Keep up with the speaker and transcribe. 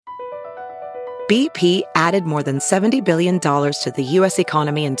BP added more than $70 billion to the U.S.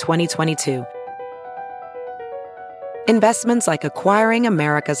 economy in 2022. Investments like acquiring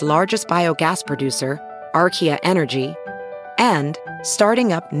America's largest biogas producer, Archaea Energy, and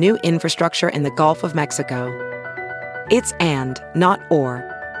starting up new infrastructure in the Gulf of Mexico. It's and, not or.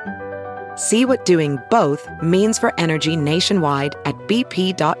 See what doing both means for energy nationwide at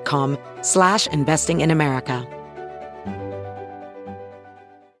bp.com/investing in America.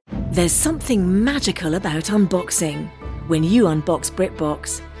 There's something magical about unboxing. When you unbox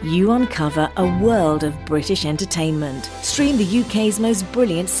BritBox, you uncover a world of British entertainment. Stream the UK's most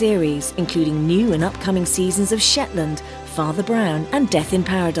brilliant series, including new and upcoming seasons of Shetland, Father Brown and Death in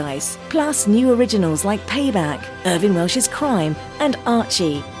Paradise. Plus new originals like Payback, Irving Welsh's Crime and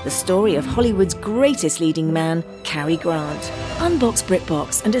Archie, the story of Hollywood's greatest leading man, Cary Grant. Unbox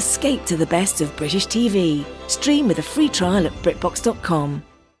BritBox and escape to the best of British TV. Stream with a free trial at BritBox.com.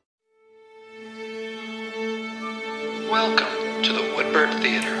 Welcome to the Woodbird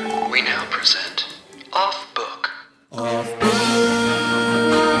Theatre. We now present Off Book. Off Book,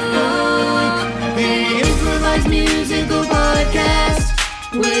 the improvised musical podcast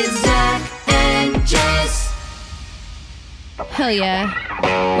with Zach and Jess. Hell yeah.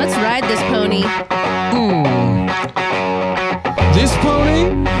 Let's ride this pony. This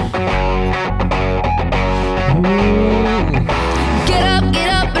pony? Get up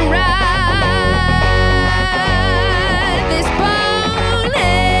and ride this pony.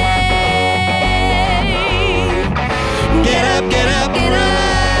 Get up and ride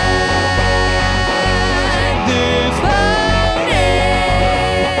this pony.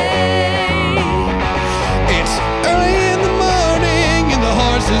 It's early in the morning and the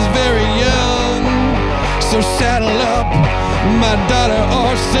horse is very young. So saddle up, my daughter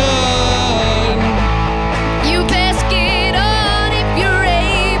or son. You best get on if you're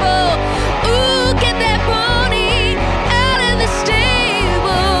able. Ooh, get that pony out of the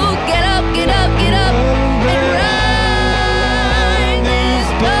stable. Get up and ride this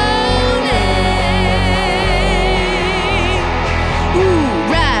pony. Ooh,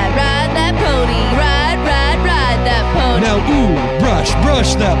 ride that pony. Ride that pony. Now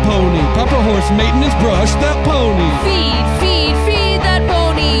brush that pony. Proper horse maintenance, brush that pony. Feed that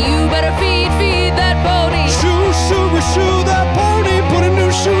pony. You better feed that pony. Shoe that pony. Put in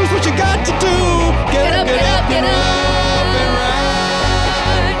new shoes, what you got to do. Get up and ride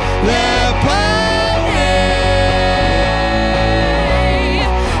that pony.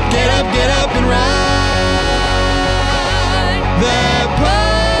 Get up and ride that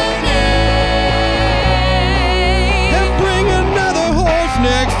pony. And bring another horse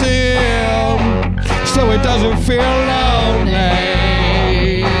next to him, so it doesn't feel lonely.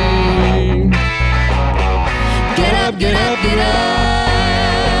 Get up,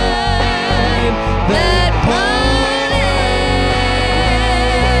 that pony.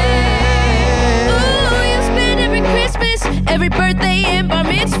 Ooh, you spend every Christmas, every birthday and bar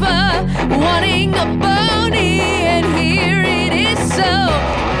mitzvah wanting a pony, and here it is so.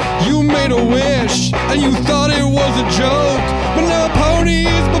 You made a wish, and you thought it was a joke, but now a pony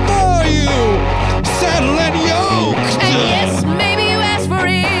is before you, saddle and yoked. And yes, maybe you asked for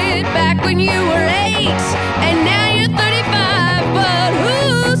it back when you were 8, and now you're 35, but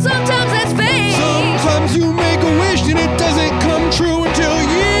who? Sometimes that's fate. Sometimes you make a wish and it doesn't come true until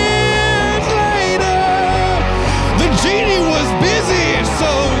years later. The genie was busy, so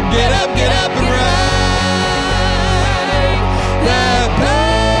get up and ride that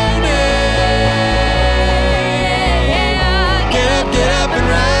pony. Get up and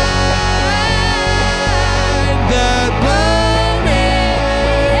ride that pony.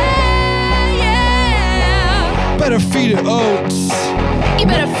 Better feed it oats. You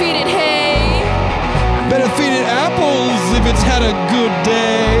better feed it hay. Better feed it apples if it's had a good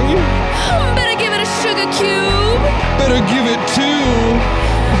day. Better give it a sugar cube. Better give it two.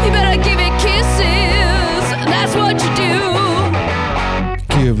 You better give it kisses. That's what you do.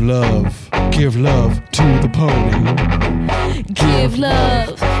 Give love to the pony. Give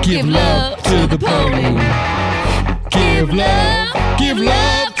love to the pony. Give love to the pony. Give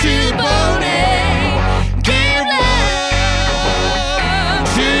love to the pony.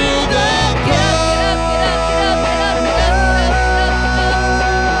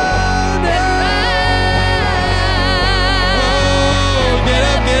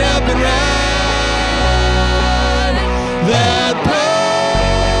 Get up and ride that pony.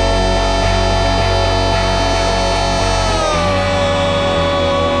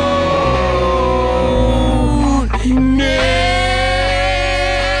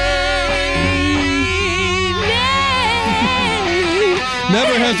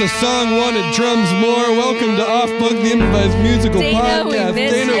 a song wanted drums more. Welcome to Off Book, the improvised musical Dana, we podcast.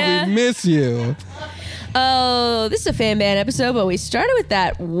 miss Dana, ya. we miss you. Oh, this is a Famband episode, but we started with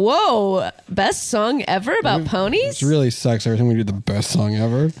that, best song ever about ponies? It really sucks every time we do the best song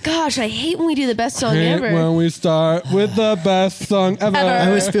ever. Gosh, I hate when we do the best song Hate ever. when we start with the best song ever. I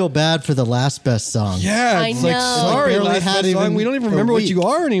always feel bad for the last best song. Yeah, I it's like, know. sorry, Barely last had best song. even We don't even a remember what week. you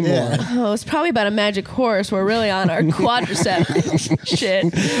are anymore. Yeah. Oh, it's probably about a magic horse. We're really on our quadricep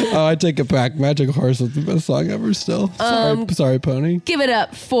shit. Oh, I take it back. Magic Horse is the best song ever still. Sorry, Pony. Give it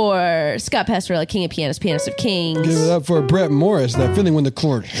up for Scott Pastorella, King of Pianists, Pianist of Kings. Give it up for Brett Morris, that feeling when the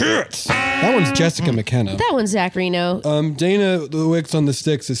chord hits. That one's Jessica McKenna. That one's Zach Reno. Dana, the Wicks on the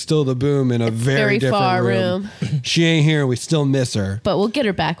Sticks, is still the boom in a very different far room. She ain't here. We still miss her. But we'll get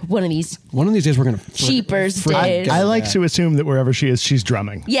her back one of these One of these days, we're going to... cheapers days. I like to assume that wherever she is, she's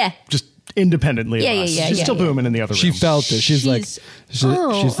drumming. Yeah. Just independently Yeah, of us. yeah, She's yeah, still yeah. booming in the other room. She felt it. She's like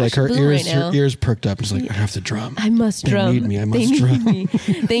her boom ears, right now. her ears perked up. She's like, I have to drum. I must They drum. need me. I must they need drum. me.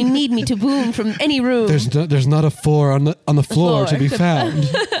 They need me to boom from any room. There's not a four on the floor to be found.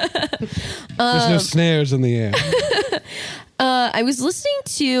 There's no snares in the air. I was listening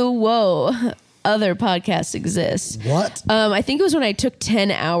to other podcasts exist. What? I think it was when I took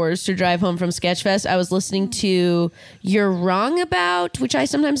 10 hours to drive home from Sketchfest. I was listening to You're Wrong About, which I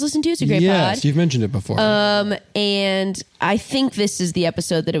sometimes listen to. It's a great Yes, pod. you've mentioned it before. And I think this is the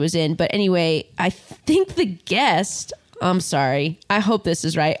episode that it was in. But anyway, I think the guest... I'm sorry. I hope this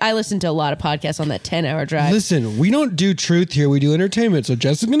is right. I listened to a lot of podcasts on that 10-hour drive. Listen, we don't do truth here. We do entertainment. So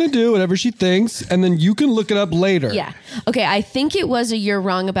Jess is going to do whatever she thinks, and then you can look it up later. Yeah. Okay, I think it was a You're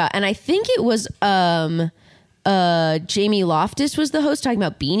Wrong About, and I think it was Jamie Loftus was the host talking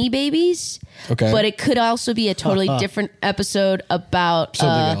about Beanie Babies. Okay. But it could also be a totally different episode about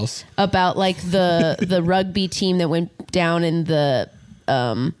Something else. About like the rugby team that went down in the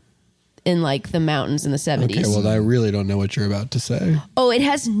in like the mountains in the 70s. Okay, well, I really don't know what you're about to say. Oh, it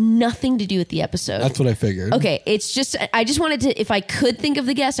has nothing to do with the episode. That's what I figured. Okay, it's just I just wanted to, if I could think of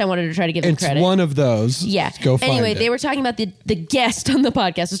the guest, I wanted to try to give them It's credit. one of those. Yeah. Go find anyway, it. they were talking about the guest on the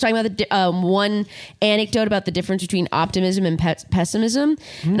podcast was talking about the one anecdote about the difference between optimism and pessimism.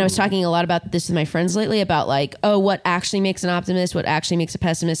 And I was talking a lot about this with my friends lately about like, what actually makes an optimist, what actually makes a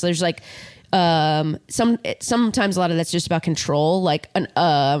pessimist. There's like sometimes a lot of that's just about control. Like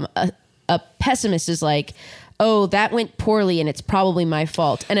a pessimist is like, oh, that went poorly and it's probably my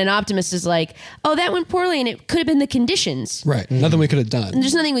fault. And an optimist is like, oh, that went poorly and it could have been the conditions. Right. Nothing we could have done.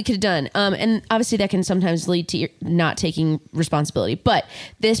 There's nothing we could have done. And obviously that can sometimes lead to not taking responsibility. But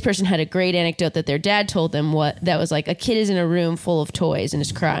this person had a great anecdote that their dad told them that was like, a kid is in a room full of toys and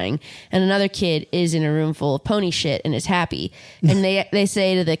is crying. And another kid is in a room full of pony shit and is happy. And they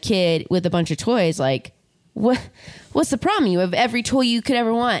say to the kid with a bunch of toys, like, what's the problem? You have every toy you could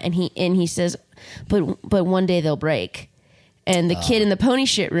ever want. And he says, but one day they'll break. And the kid in the pony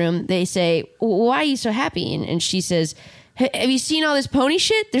shit room, they say, why are you so happy? And she says, have you seen all this pony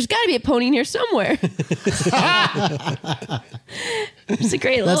shit? There's got to be a pony in here somewhere. It's a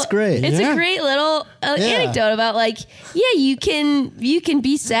great little. That's great. It's Yeah. a great little anecdote about like, you can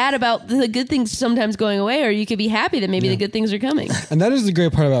be sad about the good things sometimes going away, or you could be happy that maybe the good things are coming. And that is the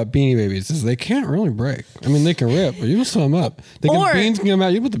great part about Beanie Babies is they can't really break. I mean, they can rip, but you can sew them up. Beans can come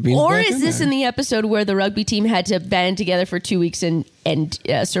out. You put the beans Or back is this there. in the episode where the rugby team had to band together for 2 weeks and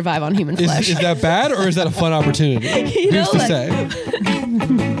survive on human flesh? Is that bad or is that a fun opportunity? You know, Who's to like-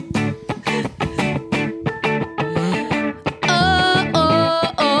 say?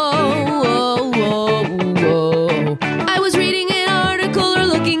 I was reading an article or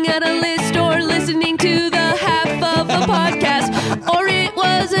looking at a list or listening to the half of a podcast, or it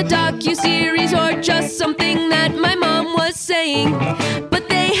was a docuseries or just something that my mom was saying. But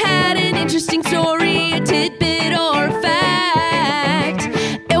they had an interesting story, a tidbit or fact.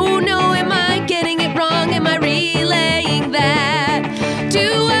 Oh no, am I getting it wrong? Am I relaying that?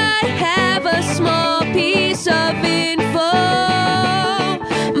 Do I have a small piece of info?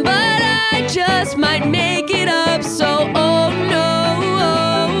 But I just might make it up, so oh no.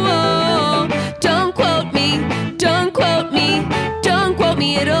 Don't quote me, don't quote me, don't quote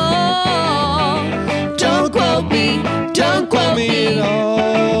me at all. Don't quote me, don't quote me.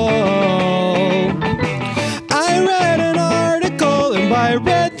 I read an article, and by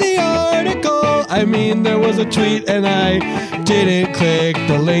read the article, I mean there was a tweet, and I didn't click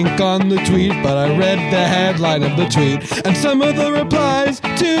the link on the tweet, but I read the headline of the tweet, and some of the replies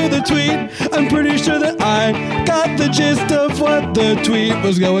to the tweet. I'm pretty sure that I got the gist of what the tweet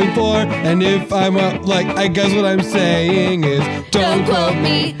was going for, and if I'm I guess what I'm saying is, don't quote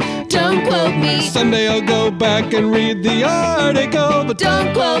me. Don't quote me. Someday I'll go back and read the article, but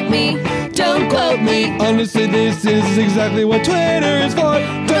Don't quote me. Don't quote me. honestly, this is exactly what Twitter is for.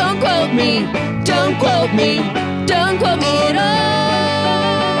 Don't quote me. Don't quote me. Don't quote me at all.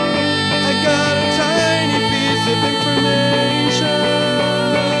 I got a tiny piece of information,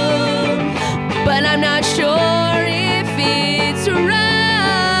 But I'm not sure if it's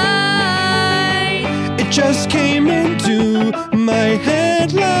right. it just came into my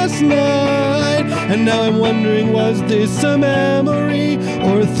head last night, and now I'm wondering, was this a memory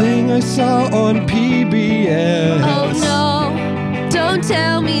or a thing I saw on PBS? Oh no, don't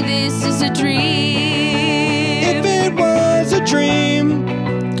tell me this is a dream. If it was a dream,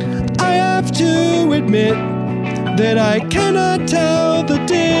 I have to admit that I cannot tell the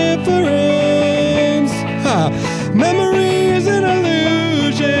difference. Memory is an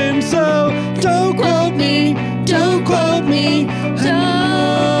illusion, so don't quote me, don't quote me,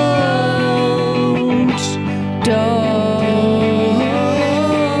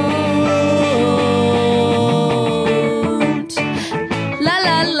 don't. La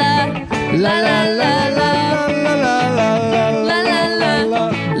la la, la la la la, la la la, la la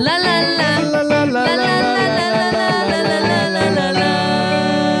la, la la la,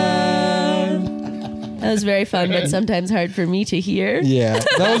 That was very fun, but sometimes hard for me to hear. Yeah,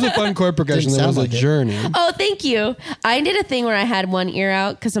 that was a fun chord progression. Didn't That was sound a like it. journey. Oh, thank you. I did a thing where I had one ear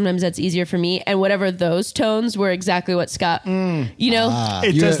out because sometimes that's easier for me, and whatever those tones were exactly what Scott, you know,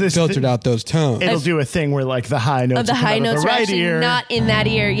 It You does this. filtered out those tones. It'll do a thing where like the high notes of the will come high out of notes the are right actually ear. not in that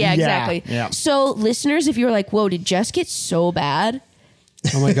ear. Yeah, exactly. yeah. So, listeners, if you're like, "Whoa, did Jess get so bad?"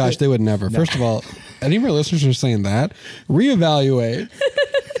 Oh my gosh, they would never. First of all, any of our listeners are saying that. Reevaluate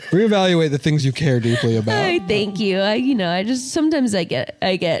the things you care deeply about. Thank you. I just sometimes I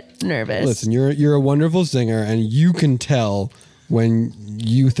get nervous. Listen, you're a wonderful singer, and you can tell when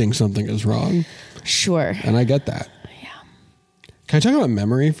you think something is wrong, Sure, and I get that. Yeah. Can I talk about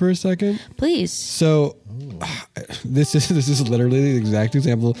memory for a second? please. So, this is literally the exact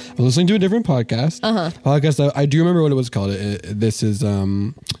example. I was listening to a different podcast. Podcast. I do remember what it was called. This is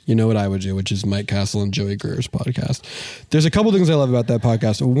You Know What I Would Do, which is Mike Castle and Joey Greer's podcast. There's a couple things I love about that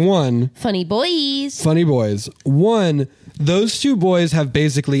podcast. One, Funny boys. funny boys. One, those two boys have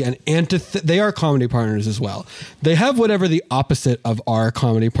basically an they are comedy partners as well. They have whatever the opposite of our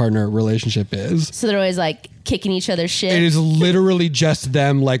comedy partner relationship is. So they're always like kicking each other's shit. It is literally just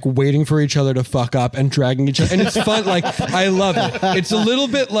them like waiting for each other to fuck up and dragging each other. And it's fun. Like, I love it. It's a little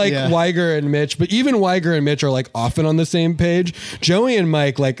bit like Weiger and Mitch, but even Weiger and Mitch are like often on the same page. Joey and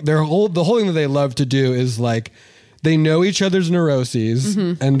Mike, like the whole thing that they love to do is like, they know each other's neuroses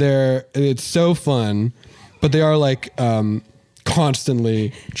and it's so fun, but they are like,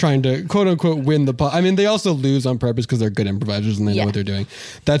 constantly trying to quote unquote win the I mean, they also lose on purpose because they're good improvisers and they know what they're doing.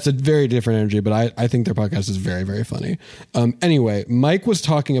 That's a very different energy, but I think their podcast is very, very funny. Anyway, Mike was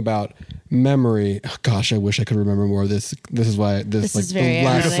talking about memory. Oh, gosh, I wish I could remember more of this. This is why This like is very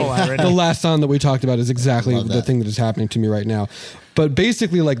the last song that we talked about is exactly the thing that is happening to me right now. But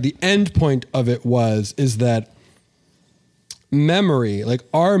basically, like, the end point of it is that memory, like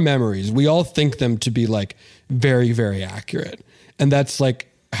our memories, we all think them to be like very, very accurate. And that's like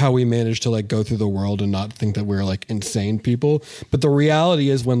how we manage to like go through the world and not think that we're like insane people. But the reality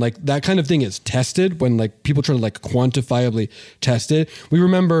is when like that kind of thing is tested, when like people try to like quantifiably test it, we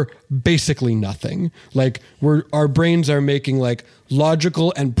remember basically nothing. Like our brains are making like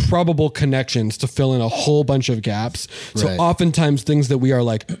logical and probable connections to fill in a whole bunch of gaps. So oftentimes things that we are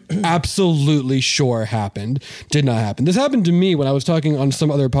like absolutely sure happened did not happen. This happened to me when I was talking on some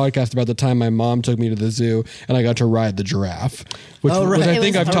other podcast about the time my mom took me to the zoo and I got to ride the giraffe, which I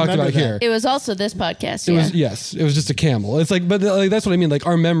think I've talked about here. It was also this podcast. It was just a camel. It's like, but like, that's what I mean. Like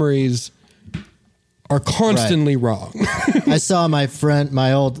our memories are constantly wrong. I saw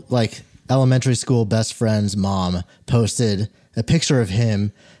my old like elementary school best friend's mom posted a picture of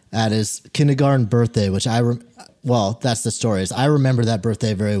him at his kindergarten birthday, which that's the story. Is I remember that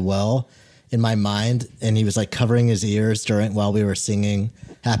birthday very well in my mind, and he was like covering his ears while we were singing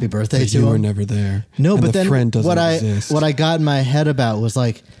 "Happy Birthday" to him. You were never there. No, and but the then friend doesn't exist. what I got in my head about was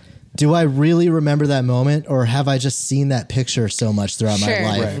like, do I really remember that moment, or have I just seen that picture so much throughout my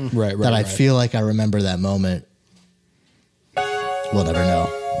life that I feel like I remember that moment? We'll never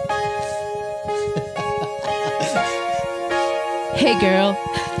know. Hey girl,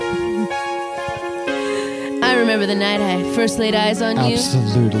 I remember the night I first laid eyes on you.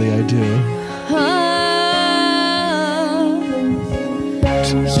 Absolutely, I do.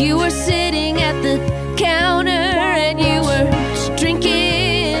 Oh, you were sitting at the counter and you were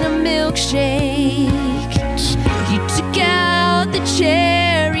drinking a milkshake. You took out the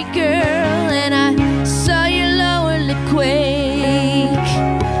cherry, girl.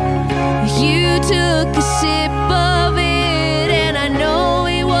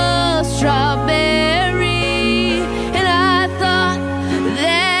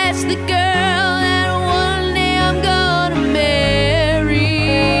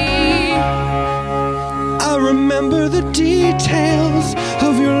 remember the details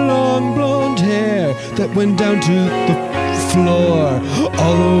of your long blonde hair that went down to the floor,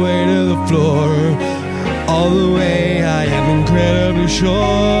 all the way to the floor, all the way, I am incredibly sure.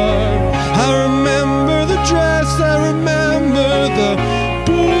 I remember the dress, I remember the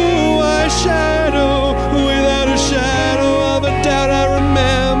blue eyeshadow, without a shadow of a doubt, I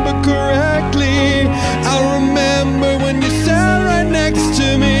remember correctly. I remember when you sat right next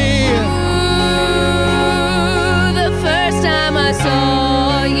to me. Ooh, the first time I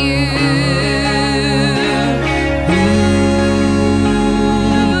saw you.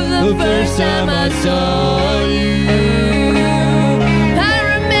 Ooh, the first time I saw you. I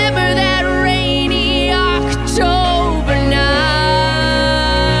remember that rainy October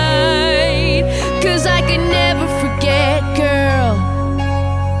night, 'cause I could never forget, girl.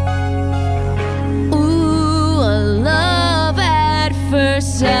 Ooh, a love at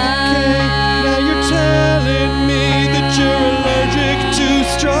first sight. Now you're telling me that you're allergic to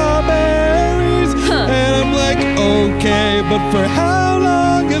strawberries. And I'm like, okay, but for how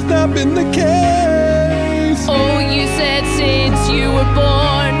long has that been the case? Oh, you said since you were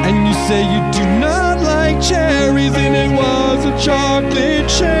born. And you say you do not like cherries, and it was a chocolate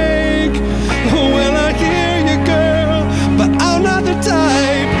shake. Well, I hear you, girl, but I'm not the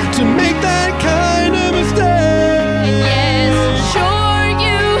type to make that kind of mistake. Yes, sure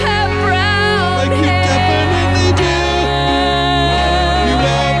you have brown Like you hair. definitely do. You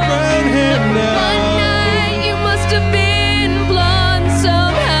have brown hair One now. night you must have been blonde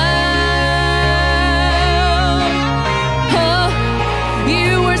somehow. Huh? You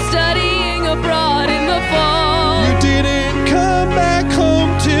were studying abroad in the fall. You didn't come back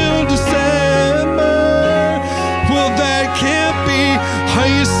home till December. Well, that can't be. Are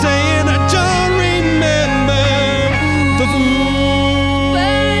you saying I don't remember the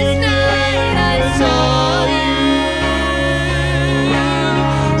First night I saw you.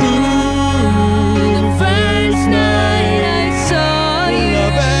 The first night I saw you.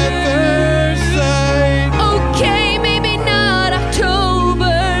 love at first sight? Okay, maybe not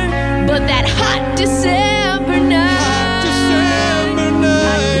October, but that hot December night. December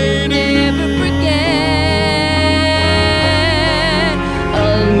night. Never forget a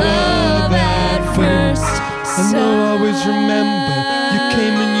love at first And I'll always remember you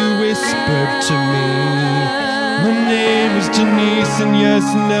came and you whispered to me. My name is Denise, and yes,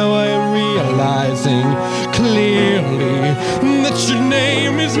 now I am realizing clearly that your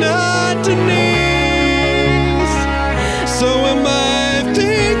name is not Denise. So am I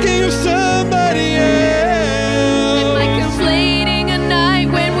thinking of somebody else? Am I conflating a night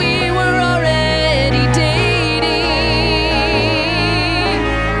when we were already dating?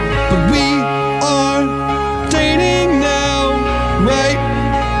 But we are dating now, right?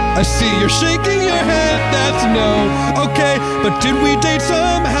 I see you're shaking your head, that's no. Okay, but did we date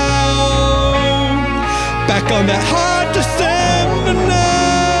somehow? Back on that hot December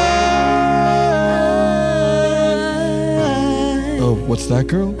night. Oh, what's that,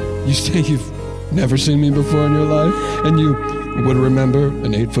 girl? You say you've never seen me before in your life? And you would remember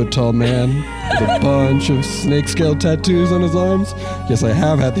an 8-foot-tall man with a bunch of snake scale tattoos on his arms? Yes, I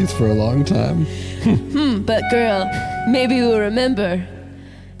have had these for a long time. But girl, maybe you'll remember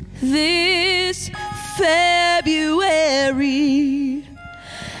this February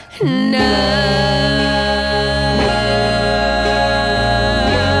night.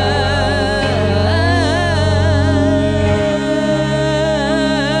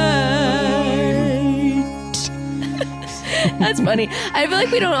 That's funny. I feel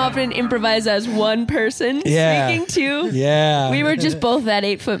like we don't often improvise as one person speaking to. Yeah. We were just both that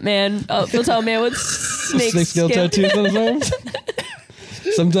 8-foot man, foot tall man with snake scale tattoos on his arms.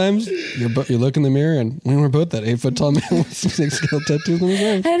 Sometimes you look in the mirror and we were both that 8-foot-tall man with snake scale tattoos on his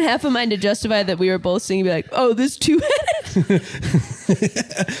arms. I had half a mind to justify that we were both singing, be like, "Oh, this two-headed."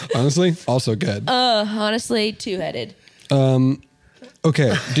 Honestly, also good. Honestly, two-headed.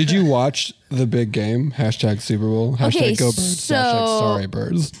 Okay, did you watch the big game? Hashtag Super Bowl. Hashtag Okay, Go Birds. so- Hashtag Sorry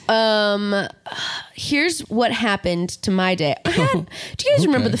Birds. Here's what happened to my day. Do you guys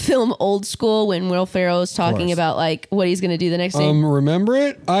remember the film Old School when Will Ferrell was talking course. about like what he's going to do the next day? Remember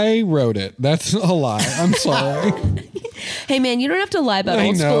it? I wrote it. That's a lie. I'm sorry. Hey man, you don't have to lie about I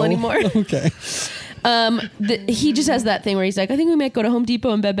Old know. School anymore. Okay. He just has that thing where he's like, I think we might go to Home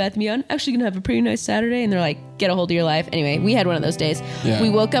Depot and Bed Bath & Beyond. Actually gonna have a pretty nice Saturday. And they're like, get a hold of your life. Anyway, we had one of those days. Yeah. We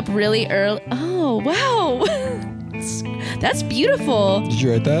woke up really early. Oh, wow. That's beautiful. Did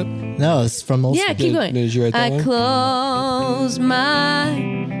you write that? No, it's from old Yeah, school. keep going. Did you write that I one? close my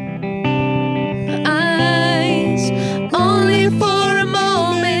eyes only for a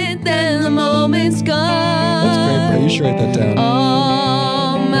moment, then the moment's gone. That's great, it down.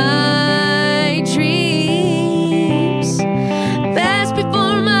 All my dreams pass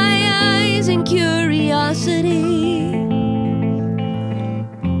before my eyes in curiosity.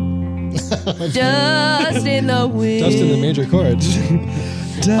 Dust in the wind. Dust in the major chords.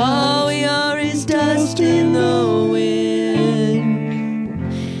 All we are is dust in the wind.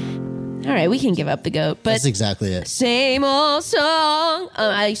 All right, we can give up the goat, but That's exactly it. same old song.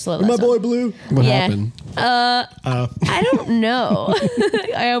 I used to love that My song. boy Blue. What Yeah. happened? I don't know.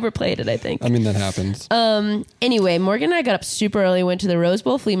 I overplayed it, I think. I mean, that happens. Anyway, Morgan and I got up super early, went to the Rose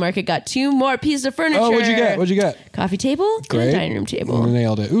Bowl flea market, got 2 more pieces of furniture. Oh, what'd you get? What'd you get? Coffee table Great. and a dining room table.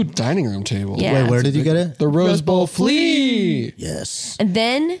 Nailed it. Ooh, dining room table. Yeah. Wait, where did you get it? The Rose Bowl Flea. Yes. And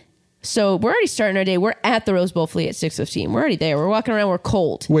then, so we're already starting our day. We're at the Rose Bowl flea at 6:15. We're already there. We're walking around. We're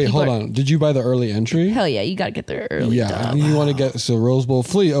cold. Wait, People hold are- on. Did you buy the early entry? Hell yeah, you got to get there early. Yeah, dog. you want to get so Rose Bowl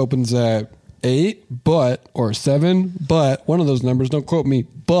Flea opens at 8, but or 7, but one of those numbers. Don't quote me.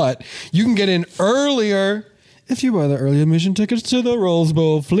 But you can get in earlier if you buy the early admission tickets to the Rose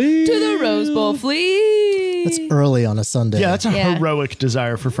Bowl Flea. To the Rose Bowl flea. That's early on a Sunday. Yeah, that's a Yeah. heroic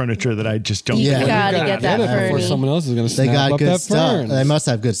desire for furniture that I just don't. Yeah. think Gotta I get have. that it before Fernie. someone else is going to They snap got up good that stuff. Ferns. They must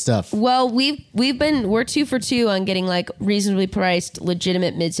have good stuff. Well, we're 2 for 2 on getting like reasonably priced,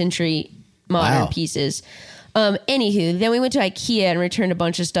 legitimate mid-century modern Wow. pieces. Anywho, then we went to IKEA and returned a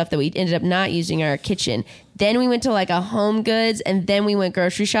bunch of stuff that we ended up not using in our kitchen. Then we went to like a Home Goods, and then we went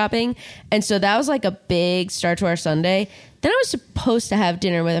grocery shopping. And so that was like a big start to our Sunday. Then I was supposed to have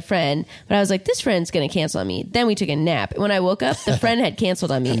dinner with a friend, but I was like, this friend's going to cancel on me. Then we took a nap. When I woke up, the friend had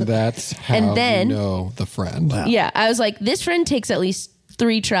canceled on me. That's how And then- you know the friend. Yeah, I was like, this friend takes at least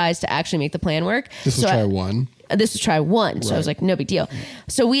 3 tries to actually make the plan work. This will So try I- one. This was try 1. So I was like, no big deal.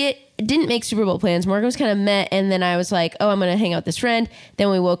 So we didn't make Super Bowl plans. Morgan was kind of met. And then I was like, oh, I'm going to hang out with this friend. Then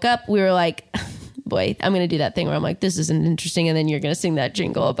we woke up. We were like, boy, I'm going to do that thing where I'm like, this isn't interesting. And then you're going to sing that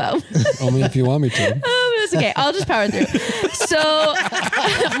jingle about. Only if you want me to. It's okay. I'll just power through. So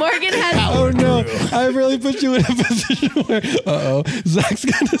Morgan had. Oh no! I really put you in a position where, Zach's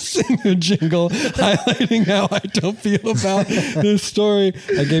gonna sing a jingle highlighting how I don't feel about this story.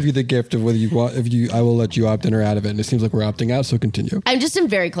 I gave you the gift of whether you want. I will let you opt in or out of it, and it seems like we're opting out. So continue. I'm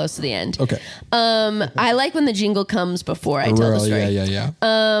very close to the end. Okay. I like when the jingle comes before I tell the story.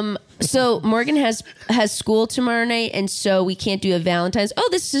 Yeah. So Morgan has school tomorrow night, and so we can't do a Valentine's. Oh,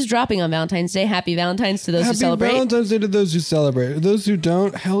 this is dropping on Valentine's Day. Happy Valentine's to those who Happy celebrate. Valentine's Day to those who celebrate. Those who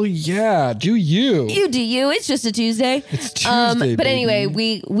don't, hell yeah, do you? You do you. It's just a Tuesday. It's Tuesday, but baby. anyway,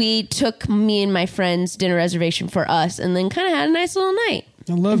 we took me and my friend's dinner reservation for us, and then kind of had a nice little night.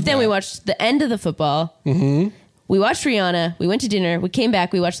 I love Then that. we watched the end of the football. Mm-hmm. We watched Rihanna. We went to dinner. We came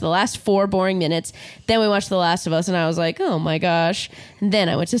back. We watched the last 4 boring minutes. Then we watched The Last of Us, and I was like, oh my gosh. And then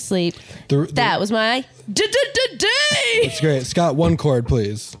I went to sleep. That was my day. It's great. Scott, 1 chord,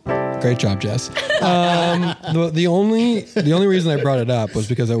 please. Great job, Jess. The only reason I brought it up was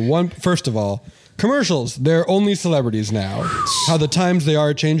because first of all, commercials, they're only celebrities now. How the times they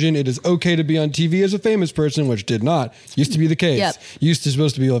are changing. It is okay to be on TV as a famous person, which did not used to be the case. Yep. Used to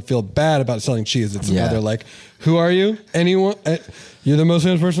supposed to be able to feel bad about selling cheese. It's Yeah. now they're like, who are you? Anyone? You're the most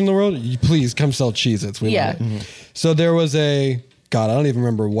famous person in the world? Please come sell Cheez-Its. We Yeah. love it. So there was God, I don't even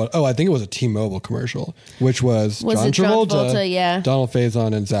remember what. Oh, I think it was a T-Mobile commercial, which was John it John Travolta, Travolta? Yeah. Donald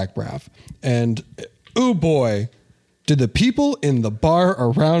Faison, and Zach Braff. And oh boy, did the people in the bar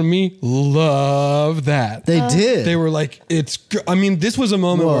around me love that. They did. They were like, I mean, this was a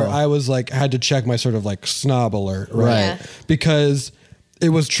moment Whoa. where I was like, had to check my sort of like snob alert, right? Right. Yeah. Because it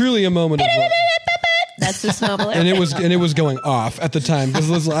was truly a moment of That's the snobble. and it was going off at the time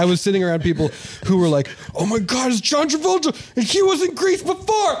because I was sitting around people who were like, "Oh my God, it's John Travolta, and he was in Grease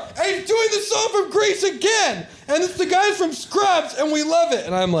before, and he's doing the song from Grease again, and it's the guys from Scrubs, and we love it."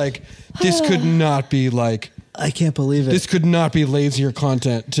 And I'm like, "This could not be like, I can't believe it. this could not be lazier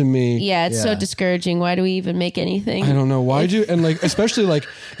content to me." Yeah, it's so Yeah. discouraging. Why do we even make anything? I don't know why do and like especially like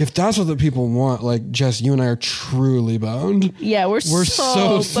if that's what the people want. Like Jess, you and I are truly boned. Yeah, we're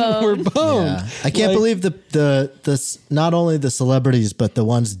so boned. we're boned. Yeah. I can't Like, believe the not only the celebrities but the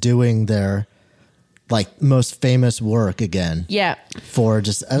ones doing their like most famous work again. Yeah. For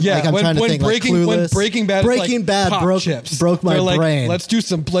just Yeah, like I'm trying to think Breaking, like when Clueless. Breaking Bad, Breaking Bad pop broke chips. broke my They're like, brain. Let's do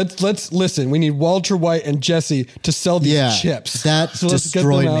some. Let's listen. We need Walter White and Jesse to sell these yeah, chips. that So let's get them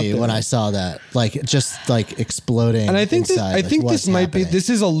destroyed out me there. when I saw that. Like just like exploding. And I think inside, like, what's this might be happening. this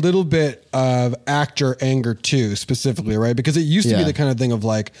is a little bit of actor anger too, specifically, right? Because it used to be Yeah. the kind of thing of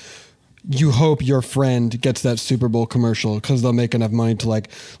like, you hope your friend gets that Super Bowl commercial because they'll make enough money to like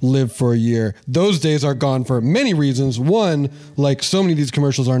live for a year. Those days are gone for many reasons. One, like so many of these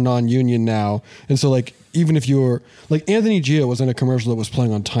commercials are non-union now. And so like, even if you were like Anthony Gio was in a commercial that was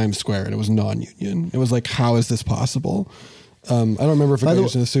playing on Times Square and it was non-union. It was like, how is this possible? I don't remember if it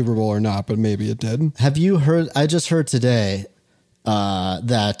goes in the Super Bowl or not, but maybe it did. Have you heard, I just heard today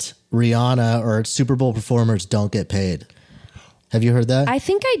that Rihanna or Super Bowl performers don't get paid. Have you heard that? I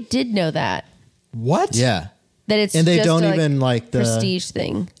think I did know that. What? Yeah. That it's and they just don't a, even like the prestige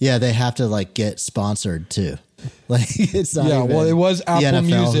thing. Yeah, they have to like get sponsored too. Like it's not. Yeah, well, it was Apple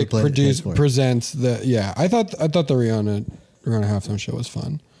Music presents the. Yeah, I thought the Rihanna halftime show was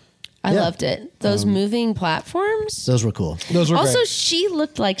fun. I loved it. Those moving platforms. Those were cool. Those were also, great. she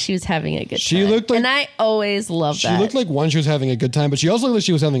looked like she was having a good She time. looked like, and I always love that. She looked like she was having a good time, but she also looked like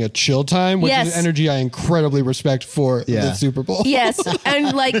she was having a chill time, which is an energy I incredibly respect for the Super Bowl. Yes,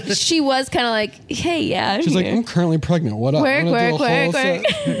 and like she was kind of like, hey, yeah. She's like, I'm currently pregnant. What up? Work.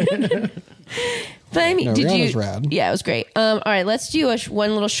 But I mean, no, did Rihanna's you? Rad. Yeah, it was great. All right, let's do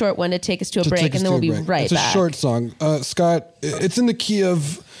one little short one to take us to a break, and then we'll be right back. It's a short song. Scott, it's in the key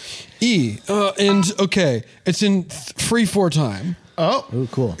of E, and okay, it's in 3/4 time. Oh,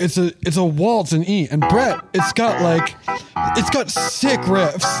 cool. It's a waltz in E, and Brett, it's got sick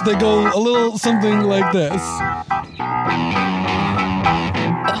riffs. They go a little something like this.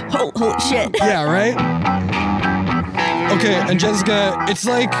 Holy shit! Yeah, right. Okay, and Jessica, it's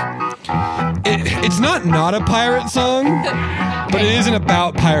like it's not a pirate song, but it isn't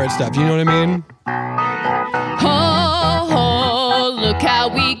about pirate stuff. You know what I mean? Oh, look how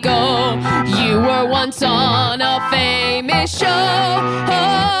we go. You were once on a famous show. Oh,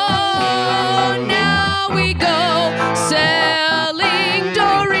 now we go selling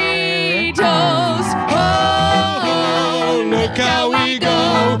Doritos. Oh, look how we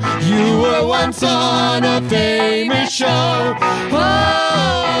go. You were once on a famous show.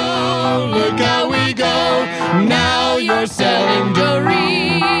 Oh, look how we go. Now you're selling Doritos.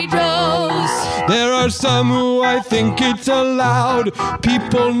 There are some who I think it's allowed.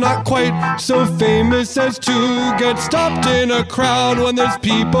 People not quite so famous as to get stopped in a crowd when there's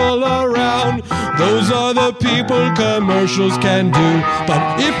people around. Those are the people commercials can do.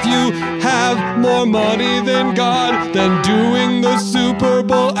 But if you have more money than God, then doing the Super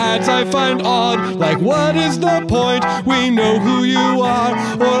Bowl ads I find odd. Like, what is the point? We know who you are.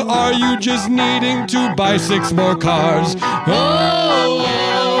 Or are you just needing to buy 6 more cars? Oh,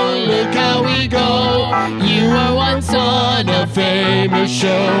 look how we go. You were once on a famous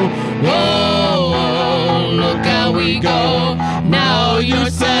show. Oh, look how we go. Now you're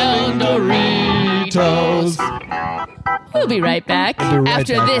selling Doritos. We'll be right back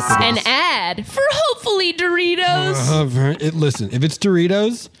after this an ad for hopefully Doritos. Listen, if it's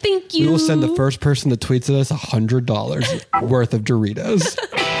Doritos, thank you. We will send the first person that tweets at us $100 worth of Doritos.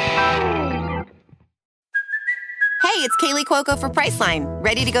 Hey, it's Kaylee Cuoco for Priceline.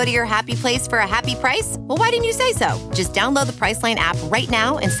 Ready to go to your happy place for a happy price? Well, why didn't you say so? Just download the Priceline app right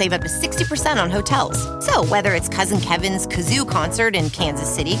now and save up to 60% on hotels. So whether it's Cousin Kevin's Kazoo Concert in Kansas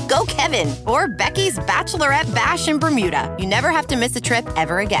City, go Kevin, or Becky's Bachelorette Bash in Bermuda, you never have to miss a trip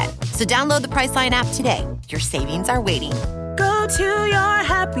ever again. So download the Priceline app today. Your savings are waiting. Go to your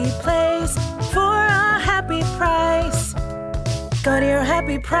happy place for a happy price. Go to your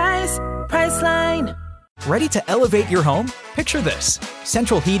happy price, Priceline. Ready to elevate your home? Picture this: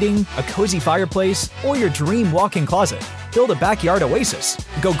 central heating, a cozy fireplace, or your dream walk-in closet. Build a backyard oasis,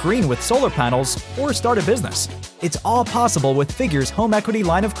 go green with solar panels, or start a business. It's all possible with Figure's home equity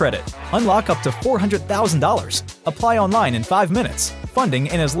line of credit. Unlock up to $400,000. Apply online in 5 minutes. Funding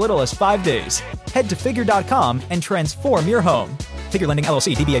in as little as 5 days. Head to Figure.com and transform your home. Figure Lending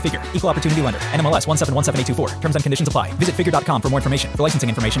LLC, DBA Figure, Equal Opportunity Lender, NMLS 1717824. Terms and conditions apply. Visit Figure.com for more information. For licensing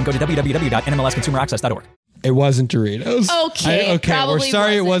information, go to www.nmlsconsumeraccess.org. It wasn't Doritos. Okay, we're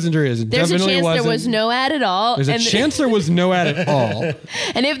sorry it wasn't Doritos. There's a chance there was no ad at all. There's a chance there was no ad at all.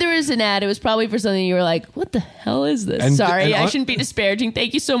 And if there was an ad, it was probably for something you were like, what the hell is this? Sorry, I shouldn't be disparaging.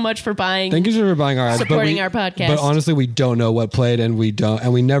 Thank you so much for buying. Thank you for buying our ads. Supporting our podcast. But honestly, we don't know what played, and we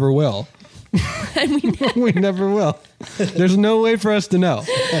never will. We never will. There's no way for us to know.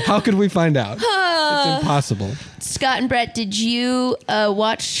 How could we find out? It's impossible. Scott and Brett, did you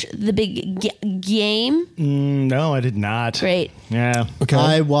watch the big game? No, I did not. Great. Yeah. Okay.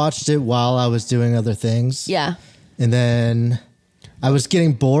 I watched it while I was doing other things. Yeah. And then I was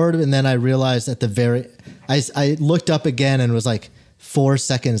getting bored, and then I realized I looked up again and was like 4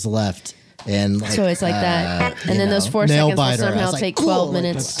 seconds left. And so it's like that. And then those 4 seconds will somehow take 12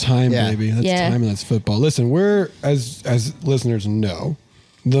 minutes. That's time, baby. That's time, and that's football. Listen, we're, as listeners know,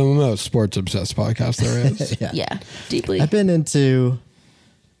 The most sports obsessed podcast there is. Yeah, deeply. I've been into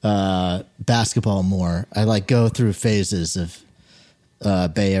basketball more. I like go through phases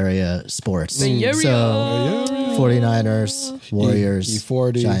of Bay Area sports. Bay Area. So 49ers, Warriors,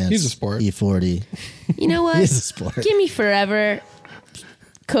 E40. Giants. He's a sport. E40. You know what? He's a sport. Give me forever,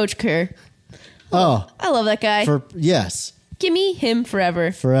 Coach Kerr. Oh, I love that guy. Yes, Give me him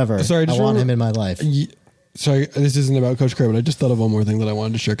forever. forever. Sorry, I just want remember- him in my life. Sorry, this isn't about Coach Kerr, but I just thought of one more thing that I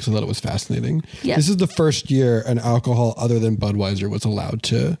wanted to share because I thought it was fascinating. Yeah. This is the first year an alcohol other than Budweiser was allowed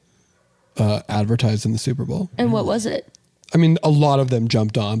to advertise in the Super Bowl. And what was it? I mean, a lot of them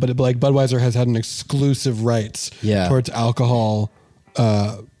jumped on, but like Budweiser has had an exclusive rights towards alcohol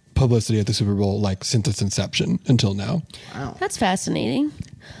publicity at the Super Bowl, like since its inception until now. Wow, That's fascinating.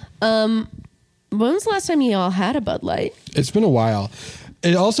 When was the last time you all had a Bud Light? It's been a while.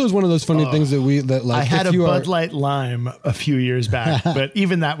 It also is one of those funny things that I had if a you Bud Light Lime a few years back, but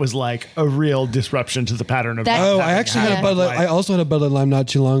even that was like a real disruption to the pattern of. I actually had a Bud Light. I also had a Bud Light Lime not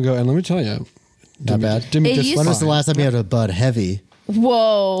too long ago, and let me tell you, not bad. Did me It just used When was to- the last time you had a Bud Heavy?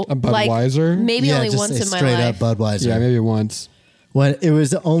 Whoa. A Budweiser? Like, maybe Yeah, only just once a in my straight life. up Budweiser. Yeah, maybe once. When it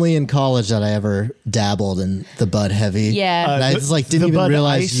was only in college that I ever dabbled in the Bud Heavy. Yeah. And I just like didn't the even Bud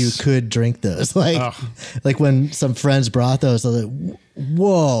realize Ice. you could drink those. Like when some friends brought those, I was like,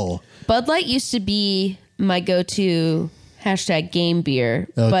 whoa. Bud Light used to be my go-to #game beer,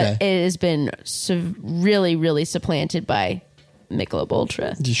 Okay. but it has been really, really supplanted by Michelob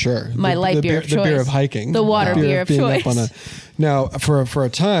Ultra. Sure. My light beer of The beer choice. of hiking. The water beer of being choice. Up on now, for a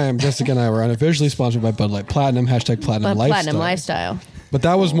time, Jessica and I were unofficially sponsored by Bud Light Platinum, #Platinum Lifestyle. Platinum Lifestyle. But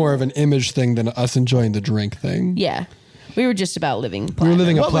that was more of an image thing than us enjoying the drink thing. Yeah. We were just about living We were platinum.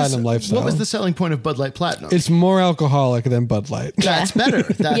 living a platinum lifestyle. What was the selling point of Bud Light Platinum? It's more alcoholic than Bud Light. That's better.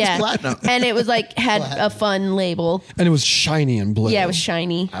 That's platinum. And it was like, had a fun label. And it was shiny and blue. Yeah, it was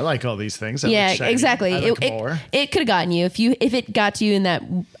shiny. I like all these things. I Yeah, like shiny. exactly. I like more. It could have gotten you if it got to you in that.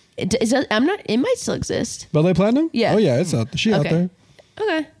 It might still exist. Bud Light Platinum? Yeah. Oh, yeah, it's out. She out Okay. there.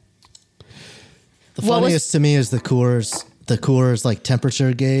 Okay. The What was- funniest to me is the Coors like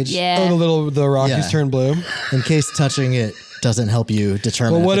temperature gauge. Yeah. Oh, the Rockies Yeah. turn blue. In case touching it doesn't help you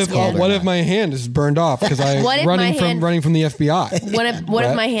determine. Well, what if it's cold or what not. if my hand is burned off because I What if my hand- running from the FBI? What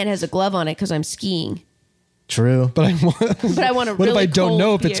if my hand has a glove on it because I'm skiing? True, But I But I want a what really if I don't cold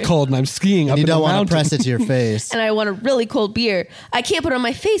know if it's beer. cold and I'm skiing up and you in the don't want to mountain? press it to your face. And I want a really cold beer. I can't put it on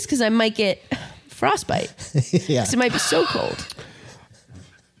my face because I might get frostbite. Yeah, 'Cause it might be so cold.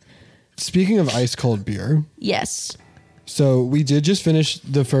 Speaking of ice cold beer, Yes. so we did just finish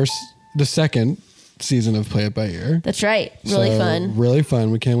the second season of Play It By Ear. That's right. Really So, fun. Really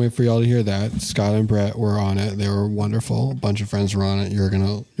fun. We can't wait for y'all to hear that. Scott and Brett were on it. They were wonderful. A bunch of friends were on it. You're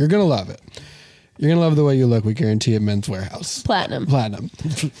gonna love it. You're gonna love the way you look. We guarantee it. Men's Warehouse. Platinum.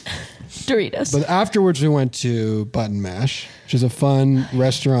 Doritos. But afterwards, we went to Button Mash, which is a fun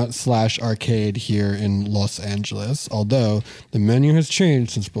restaurant / arcade here in Los Angeles. Although the menu has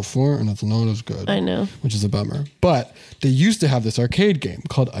changed since before, and it's not as good. I know. Which is a bummer. But they used to have this arcade game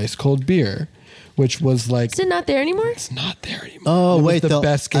called Ice Cold Beer, which was like Is it not there anymore? it's not there anymore. Oh, It was wait, the though,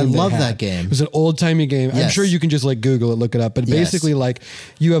 best I game. they love had. that game. It was an old timey game. I'm Yes. sure you can just like Google it, look it up. But Yes. basically, like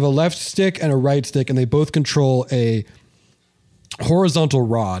you have a left stick and a right stick, and they both control a horizontal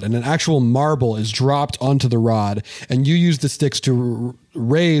rod, and an actual marble is dropped onto the rod, and you use the sticks to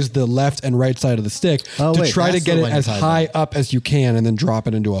raise the left and right side of the stick Oh, to wait, try to that's get the it one you're as talking high up as you can, and then drop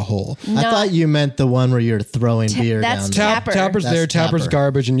it into a hole. I thought you meant the one where you're throwing beer that's down. Tapper. Tapper's That's there. Tapper's Tapper.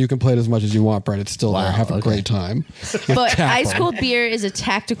 garbage, and you can play it as much as you want, Brett. It's still there. Wow, Have a okay. great time. But Tapper. ice cold beer is a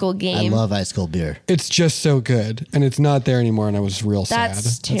tactical I game. love ice cold beer. It's just so good, and it's not there anymore, and I was real That's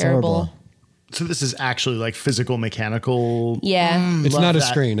sad. terrible. horrible. So this is actually like physical, mechanical. Yeah. It's Love not a that.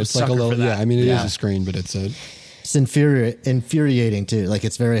 screen. It's like a Sucker little. for that. Yeah, I mean, it is Yeah. a screen, but it's a. It's infuriating too. Like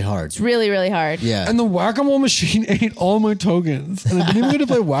it's very hard. It's really, really hard. Yeah. And the whack-a-mole machine ate all my tokens, and I didn't even get to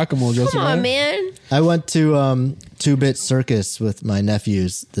play whack-a-mole. Just Come on, man. I went to 2-Bit Circus with my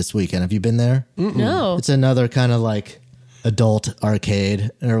nephews this weekend. Have you been there? No. It's another kind of like adult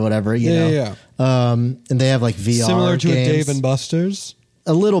arcade or whatever. You know? Yeah. And they have like VR Similar to games. a Dave and Buster's.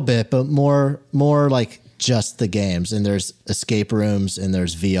 A little bit, but more like just the games. And there's escape rooms and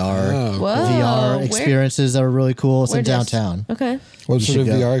there's VR. Oh, Whoa. VR Where- experiences that are really cool. It's where in does- downtown. Okay. What You sort of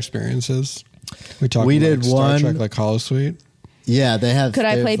should go. VR experiences? We talked. We about did like Star one- Trek, like Holosuite. Yeah, they have. Could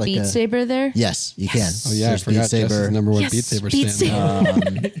I they have play like Beat Saber there? Yes, you can. Oh yeah, There's I forgot. Jess's number one Yes, Beat Saber Beat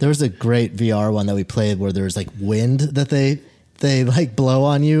stand. There was a great VR one that we played where there was like wind that they like blow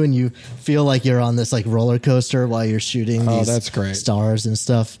on you and you feel like you're on this like roller coaster while you're shooting Oh, these that's great. stars and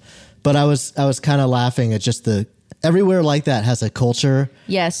stuff. But I was kind of laughing at just the everywhere like that has a culture.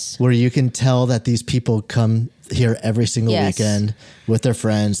 Yes. Where you can tell that these people come here every single Yes. weekend with their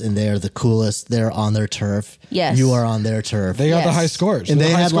friends, and they are the coolest. They're on their turf. Yes. You are on their turf. They got the high scores. And They're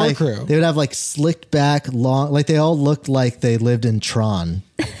they the high had score like crew. they would have like slicked back long, like they all looked like they lived in Tron.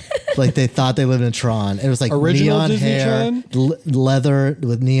 Like they thought they lived in Tron. It was like Original neon Disney hair, Tron? leather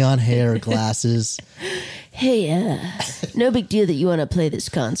with neon hair, glasses. Hey, no big deal that you want to play this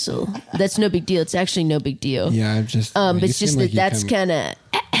console. That's no big deal. It's actually no big deal. Yeah, I'm just. But you it's just seem that like you that's come- kind of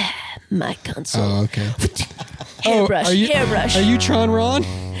my console. Oh, okay. Hairbrush, are you, hairbrush. Are you Tron Ron?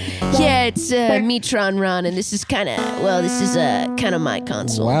 Yeah, it's me, Tron Ron, and this is kind of kind of my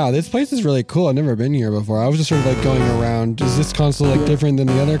console. Wow, this place is really cool. I've never been here before. I was just sort of like going around. Is this console like different than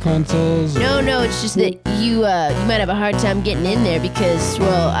the other consoles? No, it's just that you might have a hard time getting in there because,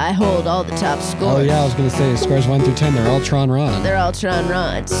 well, I hold all the top scores. Oh yeah, I was gonna say scores 1 through 10. They're all Tron Ron. They're all Tron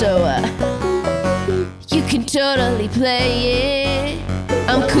Ron, so you can totally play it.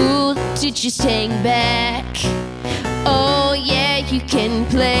 I'm cool to just hang back. Oh yeah, you can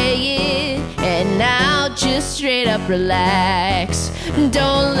play it, and now just straight up relax.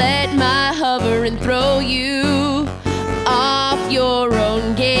 Don't let my hovering throw you off your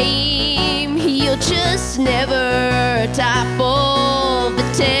own game. You'll just never topple the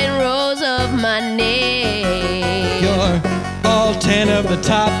 10 rows of my name. You're all 10 of the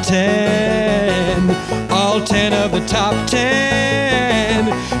top 10. All 10 of the top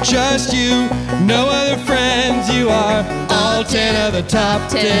 10. Just you, no other friends. You are all 10 of the top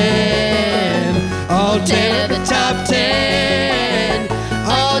 10. All 10 of the top 10.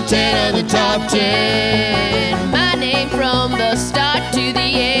 All 10 of the top 10. My name from the start to the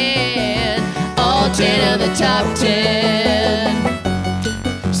end. All 10 of the top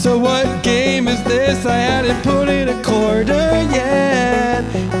 10. So what game is this? I hadn't put in a quarter yet.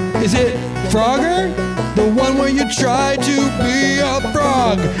 Is it Frogger? The one where you try to be a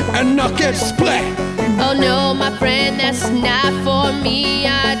frog and not get split? Oh no, my friend, that's not for me.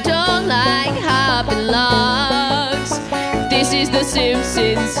 I don't like hopping logs. This is the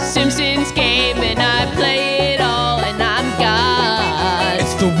Simpsons game, and I play it all, and I'm God.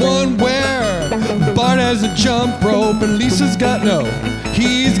 It's the one where Bart has a jump rope and Lisa's got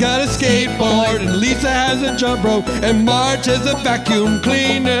he's got a skateboard and Lisa has a jump rope and Marge has a vacuum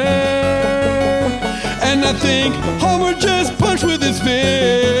cleaner. And I think Homer just punched with his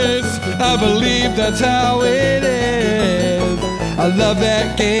fist. I believe that's how it is. I love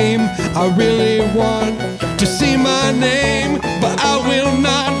that game. I really want to see my name, but I will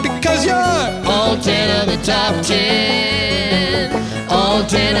not because you're all 10 of the top 10. All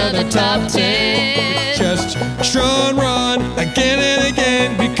 10 of the top 10. Just Tron Ron again and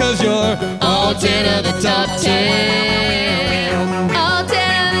again because you're all 10 of the top 10. All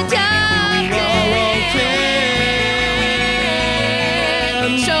 10 of the top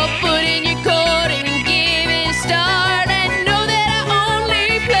 10. So put in your quarter and give it a start, and know that I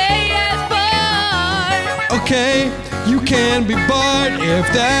only play as Bart. Okay, you can be Bart if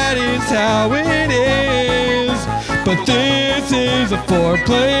that is how it is. But this is a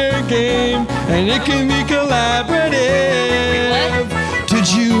 4-player game, and it can be collaborative.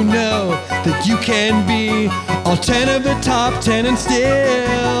 Did you know that you can be all 10 of the top 10 and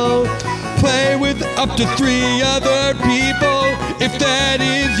still play with up to 3 other people if that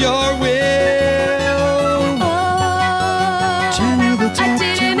is your will? Oh, 10 of the top I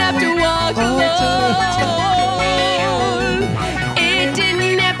didn't 10. have to walk alone. It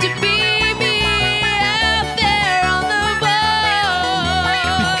didn't have to be me out there on the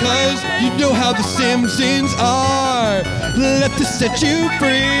boat. Because you know how the Simpsons are. Let this set you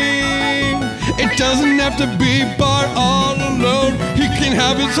free. It doesn't have to be Bart all alone. He can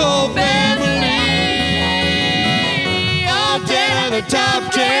have his whole family. All 10 of the top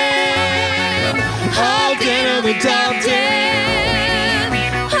 10. All 10 of the top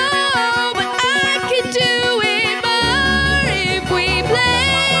 10. Oh, but I could do it more if we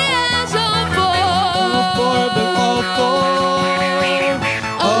play as all All 4 of them, all 4.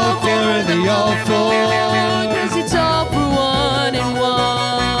 All 4 of the all 4. 'Cause it's all for one and one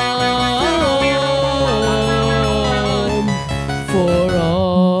for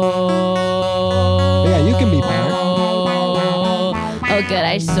all. Yeah, you can be Bart. Oh, good.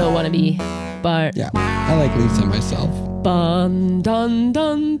 I so want to be Bart. Yeah, I like Lisa myself. Bum, dun,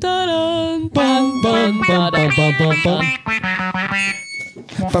 dun, dun, dun, Bum, bum, bum, bum, bum, bum, bum.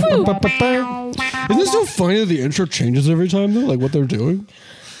 Isn't it so funny that the intro changes every time though? Like what they're doing?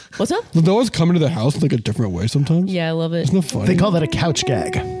 What's up? They always come into the house in like a different way sometimes. Yeah, I love it. Isn't that funny? They call that a couch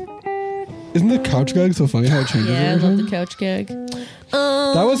gag. Isn't the couch gag so funny how it changes Yeah, I every love time? the couch gag.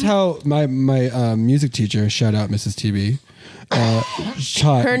 That was how my music teacher, shout out Mrs. TB,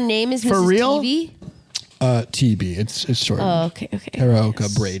 taught. Her name is For Mrs. real? TV? TB. It's short. Oh, okay. Heroica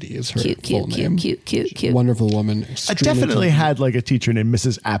Brady is her full name. Cute. Wonderful woman. I extremely definitely talented. had like a teacher named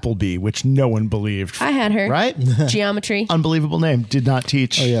Mrs. Appleby, which no one believed. I had her. Right? Geometry. Unbelievable name. Did not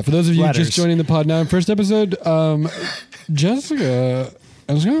teach. Oh yeah, for those of you letters. just joining the pod now, first episode, Jessica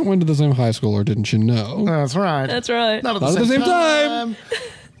and Scott went to the same high school, or didn't you know? That's right. That's right. Not at Not at the same time.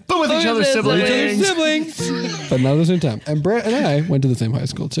 But with each other's siblings. Siblings, but not at the same time. And Brett and I went to the same high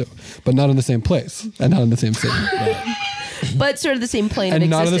school too, but not in the same place and not in the same city. But sort of the same plane And of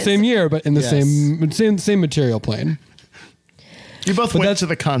not in the existence. same year, but in the same material plane. You both went to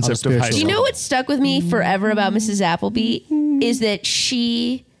the concept of high Do school. you know what stuck with me forever about Mrs. Appleby is that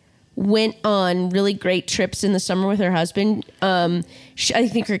she went on really great trips in the summer with her husband. I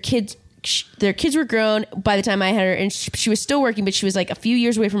think their kids were grown by the time I had her, and she was still working, but she was like a few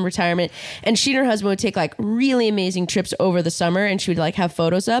years away from retirement. And she and her husband would take like really amazing trips over the summer, and she would like have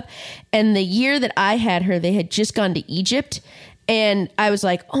photos up. And the year that I had her, they had just gone to Egypt, and I was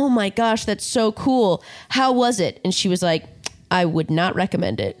like, "Oh my gosh, that's so cool! How was it?" And she was like, "I would not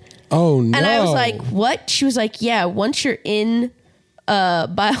recommend it." Oh no! And I was like, "What?" She was like, "Yeah, once you're in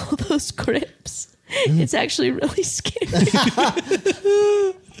by all those crypts, it's actually really scary."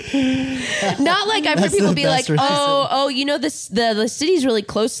 Not like I've heard That's people the be like, best reason. "Oh, you know the city's really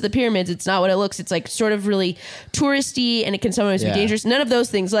close to the pyramids. It's not what it looks. It's like sort of really touristy, and it can sometimes be Yeah. dangerous." None of those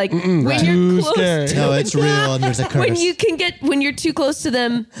things. Like when right. you're Too close, scary. to No, it's real and there's a curse. when you're too close to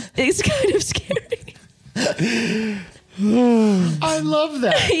them, it's kind of scary. I love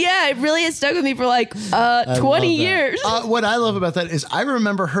that. Yeah, it really has stuck with me for like 20 years. What I love about that is I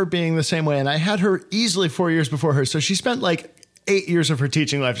remember her being the same way, and I had her easily 4 years before her. So she spent like 8 years of her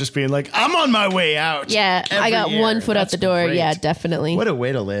teaching life just being like, I'm on my way out. Yeah, I every got year. one foot out That's the door. great. Yeah, definitely. What a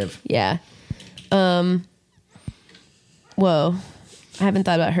way to live. Yeah. Whoa. I haven't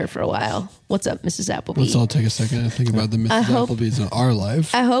thought about her for a while. What's up, Mrs. Appleby? Let's all take a second and think about the Mrs. Applebee's in our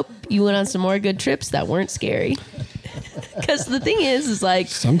life. I hope you went on some more good trips that weren't scary. Because the thing is like...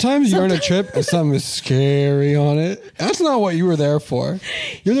 Sometimes you're on a trip and something is scary on it. That's not what you were there for.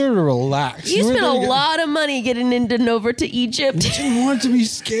 You're there to relax. You weren't spent a there to lot of money getting into Nova to Egypt. I didn't want it to be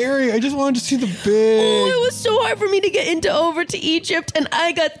scary. I just wanted to see the big... Oh, it was so hard for me to get into over to Egypt, and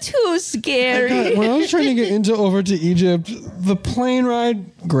I got too scary. When I was trying to get into over to Egypt, the plane ride,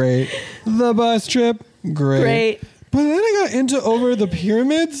 great. The bus trip, great. But then I got into over the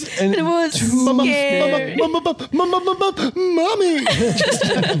pyramids, and It was scary. Mommy.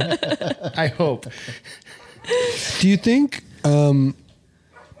 I hope. do you think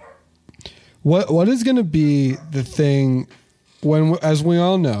what is going to be the thing when, as we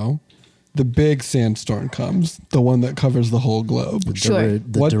all know, the big sandstorm comes, the one that covers the whole globe? The Sure.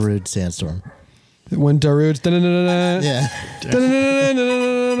 Darude sandstorm. When Darude's Yeah.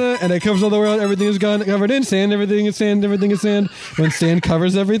 and it covers all the world, everything is covered in sand, everything is sand, everything is sand. When sand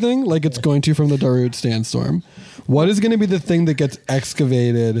covers everything, like it's going to from the Darude sandstorm, what is going to be the thing that gets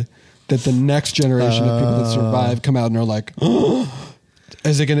excavated that the next generation of people that survive come out and are like, oh,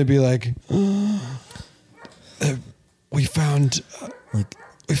 is it going to be like, we found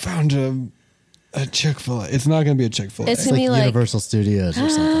a Chick-fil-A? It's not going to be a Chick-fil-A. It's It's gonna like be like... Universal Studios or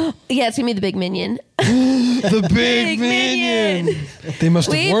something. Yeah, it's going to be the Big Minion. The big minion. They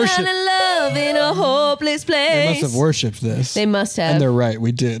must have We worshipped. found a love in a hopeless place. They must have worshipped this. They must have. And they're right.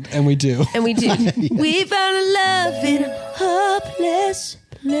 We did. And we do. And we do. We found a love in a hopeless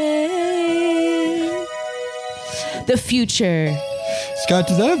place. The future. Scott,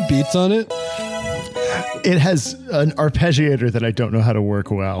 does that have beats on it? It has an arpeggiator that I don't know how to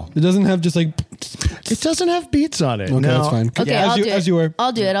work well. It doesn't have just like... It doesn't have beats on it. Okay, No. that's fine. Okay, as I'll you, do it. as you were.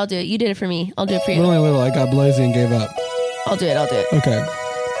 I'll do it. You did it for me. I'll do it for Little you. by little, I got blazy and gave up. I'll do it. Okay.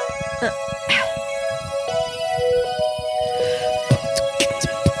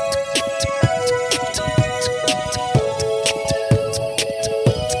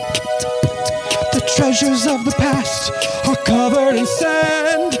 The treasures of the past are covered in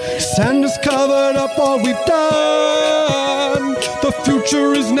sand. Sand has covered up all we've done. The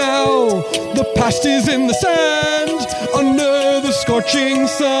future is now. The past is in the sand under the scorching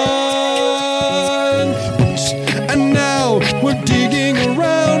sun. And now we're digging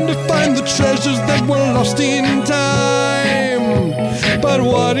around to find the treasures that were lost in time. But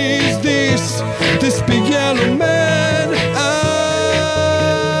what is this? This big yellow man?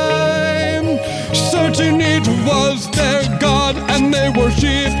 I'm certain it was their god and they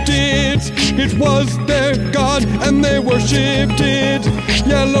worshipped it. It was their god and they worshipped it.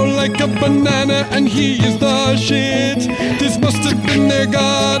 yellow like a banana, and he is the shit. This must have been their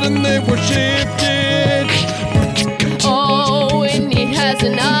god, and they worshipped it. Oh, and it has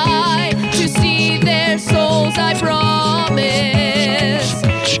an eye to see their souls, I promise.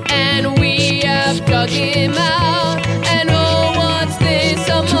 And we have dug him out, and oh, what's this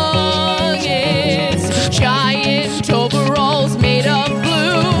among its giant overalls made of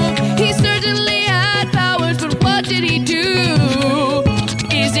blue? He certainly had powers, but what did he do?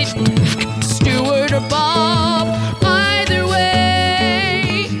 Is it Stewart or Bob? Either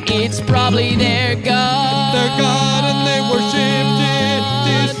way, it's probably their god. Their god, and they worshipped it.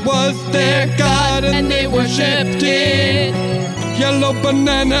 This was their god, and they worshipped it. Yellow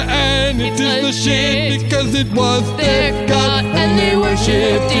banana, and it is the shit because it was their god, and they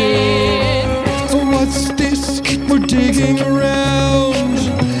worshipped it. So what's this? We're digging around,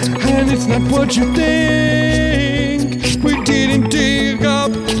 and it's not what you think. We didn't dig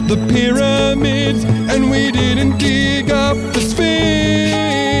up the pyramids, and we didn't dig up the Sphinx.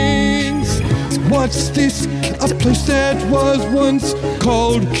 What's this? A place that was once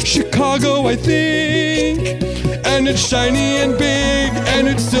called Chicago, I think. And it's shiny and big, and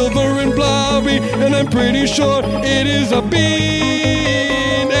it's silver and blobby, and I'm pretty sure it is a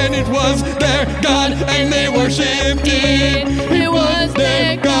bean. And it was their god, and they worshipped it. It was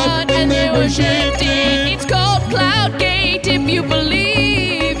their god, and they worshipped it. It's called Cloudgate, if you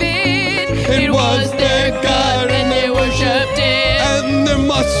believe it. It was their god, and they worshipped it. And there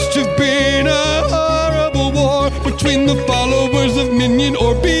must have been a horrible war between the followers of Minion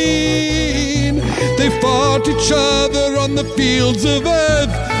or Bean. They fought each other on the fields of Earth,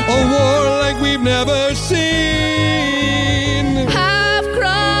 a war like we've never seen. Half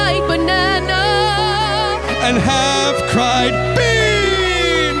cried banana, And half cried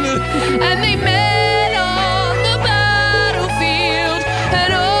bean. and they met on the battlefield,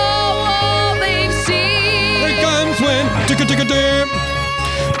 and oh, all they've seen. Their guns went ticka-ticka-dim,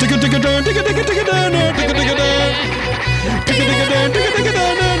 ticka-ticka-dim, ticka-ticka-ticka-dim, ticka-ticka-dim, ticka-ticka-dim,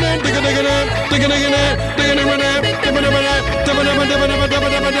 ticka-ticka-dim,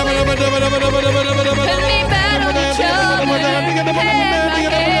 And they battled each other, hand by hand,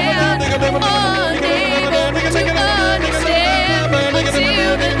 unable to understand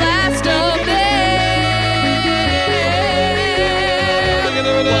until the last of them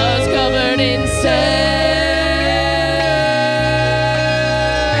was covered in sand.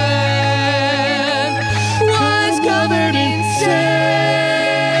 Was covered in sand.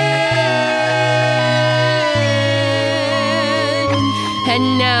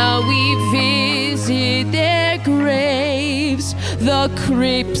 And now we visit their graves, the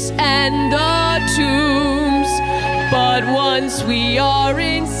crypts and the tombs. But once we are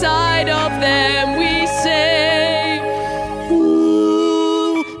inside of them, we say,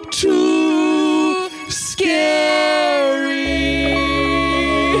 ooh, too scary.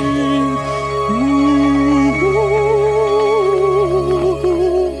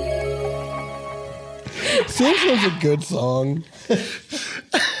 Sandstorm's a good song.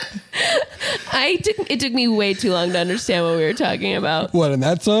 It took me way too long to understand what we were talking about. What, in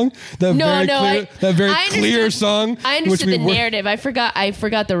that song? That very clear song? I understood the narrative. I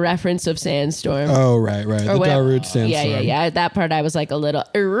forgot the reference of Sandstorm. Oh, right. The Darude Sandstorm. Yeah. That part I was like a little...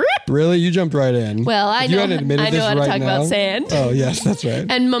 Really? You jumped right in. Well, I know how to talk about sand. Oh, yes, that's right.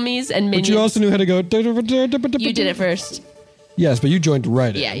 And mummies and minions. But you also knew how to go... You did it first. Yes, but you joined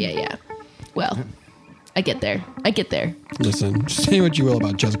right in. Yeah. Well, I get there. Listen, say what you will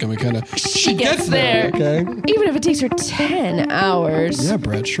about Jessica McKenna. She gets there. Okay? Even if it takes her 10 hours. Yeah,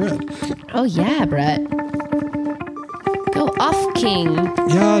 Brett, shred. Oh, yeah, Brett. Go off, King.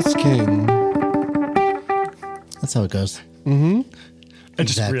 Yes, King. That's how it goes. Mm-hmm. I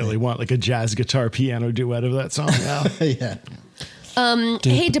just really want like a jazz guitar piano duet of that song now. Yeah.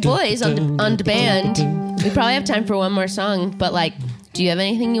 Hey, Du Bois on demand. We probably have time for one more song, but like, do you have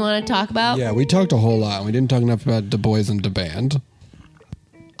anything you want to talk about? Yeah, we talked a whole lot. We didn't talk enough about Du Bois and the band.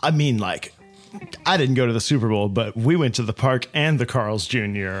 I mean, like, I didn't go to the Super Bowl, but we went to the park and the Carl's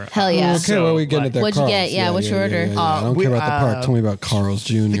Jr. Hell yeah. Okay, what are we getting at that What'd you Carl's? get? Yeah, what's your order? I don't care about the park. Tell me about Carl's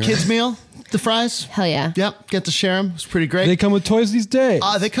Jr. The kids' meal, the fries. Hell yeah. Yep, get to share them. It's pretty great. They come with toys these days.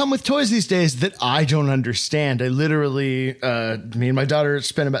 They come with toys these days that I don't understand. I literally, me and my daughter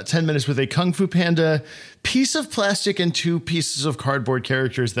spent about 10 minutes with a Kung Fu Panda piece of plastic and 2 pieces of cardboard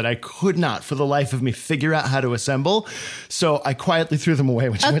characters that I could not, for the life of me, figure out how to assemble. So I quietly threw them away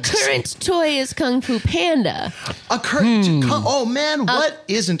when she went to sleep. A current toy is Kung Fu Panda. A current... Oh, man, what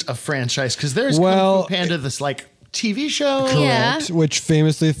isn't a franchise? Because there's Kung Fu Panda that's like TV show. Yeah. Which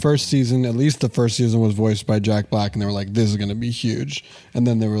famously, first season, at least the first season, was voiced by Jack Black, and they were like, "This is going to be huge." And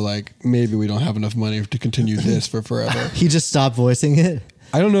then they were like, "Maybe we don't have enough money to continue this for forever." He just stopped voicing it.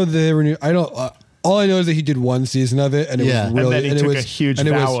 I don't know that they were new. I don't. All I know is that he did one season of it, and it was really, and then he took a huge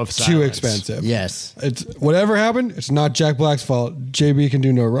vow of too silence. expensive. Yes, it's whatever happened. It's not Jack Black's fault. JB can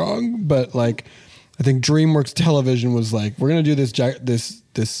do no wrong. But like, I think DreamWorks Television was like, "We're gonna do this.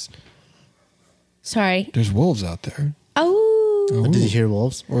 This." Sorry. There's wolves out there. Oh. Did you hear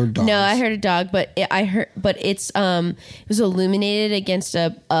wolves or dogs? No, I heard a dog, but it was illuminated against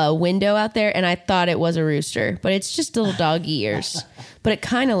a window out there, and I thought it was a rooster, but it's just little doggy ears. But it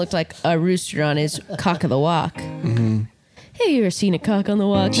kind of looked like a rooster on his cock of the walk. Mm-hmm. Have you ever seen a cock on the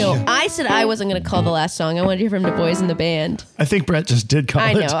walk? No, I said I wasn't going to call the last song. I wanted to hear from the boys in the band. I think Brett just did call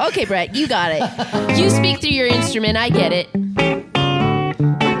I it. know. Okay, Brett, you got it. You speak through your instrument. I get it.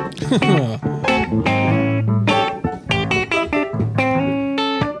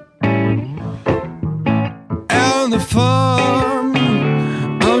 On the farm,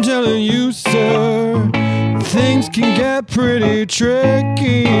 I'm telling you, sir, things can get pretty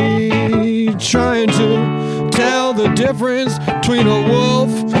tricky. Trying to tell the difference between a wolf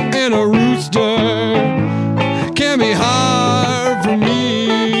and a rooster can be hard for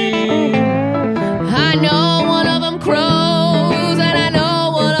me. I know one of them crows and I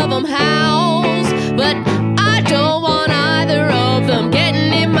know one of them howls, but I don't want either of them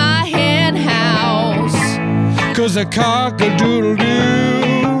getting in my hen house. 'Cause a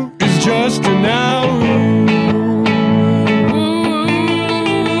cock-a-doodle-doo is just an owl.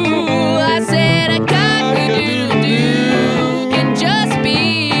 I said a cock-a-doodle-doo can just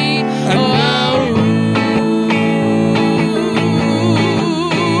be a owl.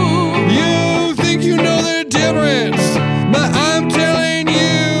 You think you know the difference, but I'm telling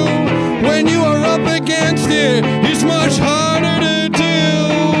you, when you are up against it, it's much harder to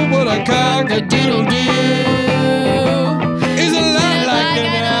do. But a cock-a-doodle-doo is a lot like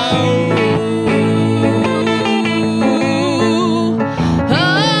an owl.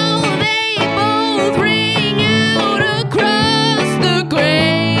 Oh, they both ring out across the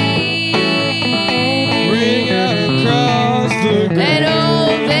grave. Ring out across the And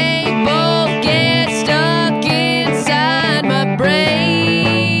oh, they both get stuck inside my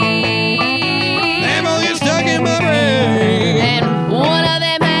brain. They both get stuck in my brain. And one of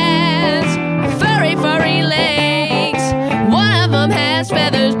them has furry, furry legs. One of them has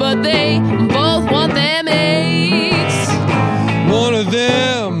feathers, but they both want them eggs. One of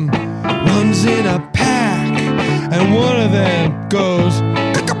them runs in a pack, and one of them goes.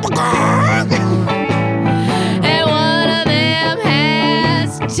 And one of them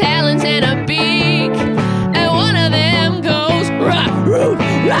has talons and a beak. And one of them goes rah, roof,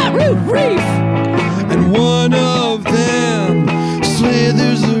 rah, roof, reef. And one of them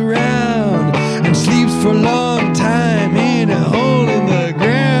slithers around and sleeps for a long time in a hole in the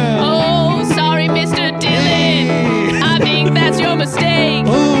ground. Oh, sorry, Mr. Dylan. I think that's your mistake.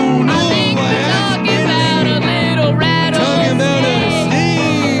 Oh no, I think we're talking about a little talking about a rattlesnake.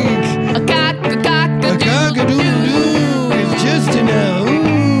 snake. A cock-a-doodle-doo. Cock-a-doodle-doo is just an owl.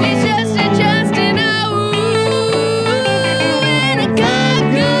 It's just an owl. And a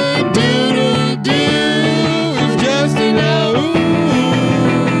cock-a-doodle-doo.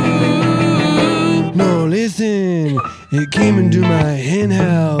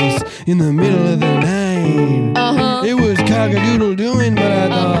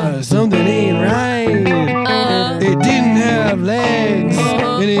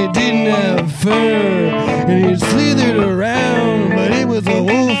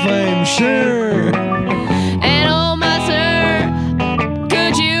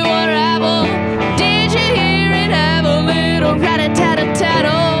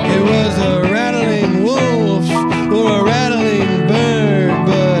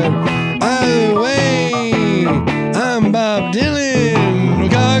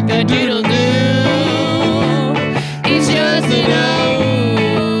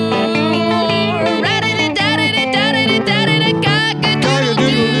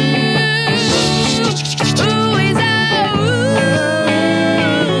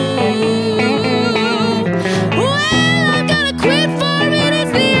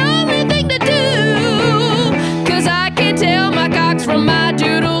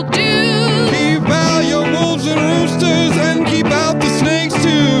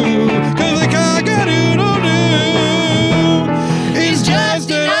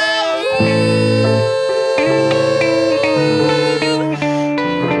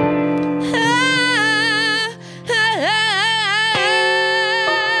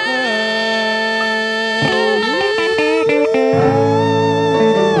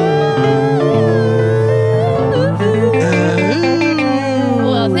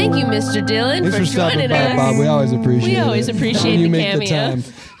 Mr. Dylan, Thanks for stopping joining by, us. Bob. We always appreciate it. We always appreciate you the make cameo. the time.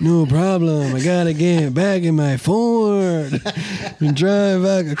 No problem. I gotta get back in my Ford and drive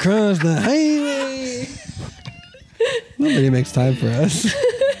back across the highway. Nobody makes time for us.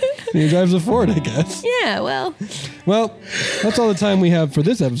 He drives a Ford, I guess. Yeah, well. Well, that's all the time we have for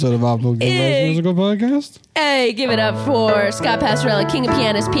this episode of Off Book Musical Podcast. Hey, give it up for Scott Passarella, King of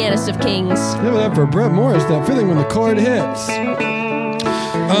Pianists, Pianist of Kings. Give it up for Brett Morris, that feeling when the chord hits.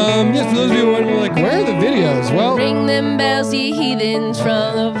 Yes, for those of you who wonder, like, where are the videos? Well, ring them bells, ye heathens,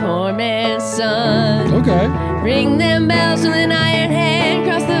 from the poor man's son. Okay. Ring them bells from an iron hand,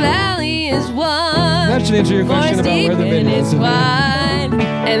 cross the valley is one. That should answer your question about where the videos are. Wide,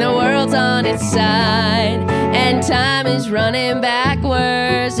 and the world's on its side, and time is running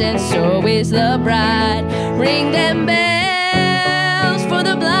backwards, and so is the bride. Ring them bells for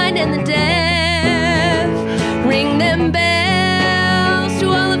the blind and the deaf. Ring them bells to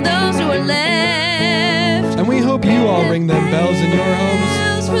all of those who are left. And we hope you all ring them bells in your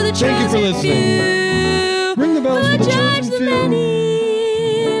homes. Thank you for listening. Ring the bells for the chosen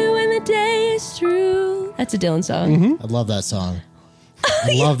few. When the day is through. That's a Dylan song. I love that song.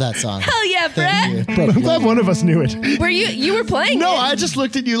 I love that song. Hell yeah, Brett. I'm glad one of us knew it. Were you were playing No, it? I just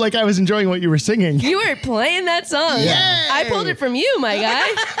looked at you like I was enjoying what you were singing. You were playing that song. Yeah. I pulled it from you, my guy.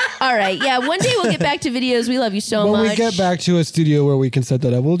 All right. Yeah, one day we'll get back to videos. We love you so When much. we get back to a studio where we can set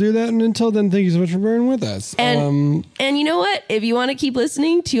that up, we'll do that. And until then, thank you so much for bearing with us. And you know what? If you want to keep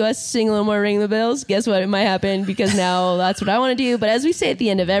listening to us sing a little more Ring the Bells, guess what? It might happen because now that's what I want to do. But as we say at the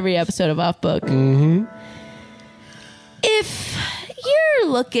end of every episode of Off Book, if you're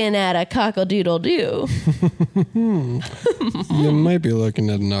looking at a cockle-doodle-doo, you might be looking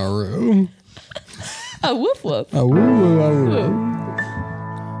at Naru. a woof-woof. A woo-woo-woo.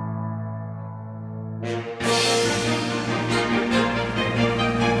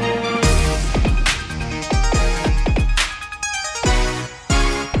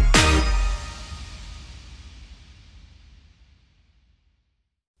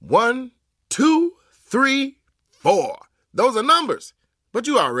 One, 2, 3, 4. Those are numbers, but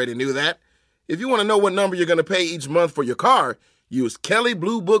you already knew that. If you want to know what number you're going to pay each month for your car, use Kelley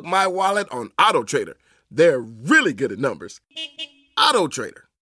Blue Book My Wallet on Auto Trader. They're really good at numbers. Auto Trader.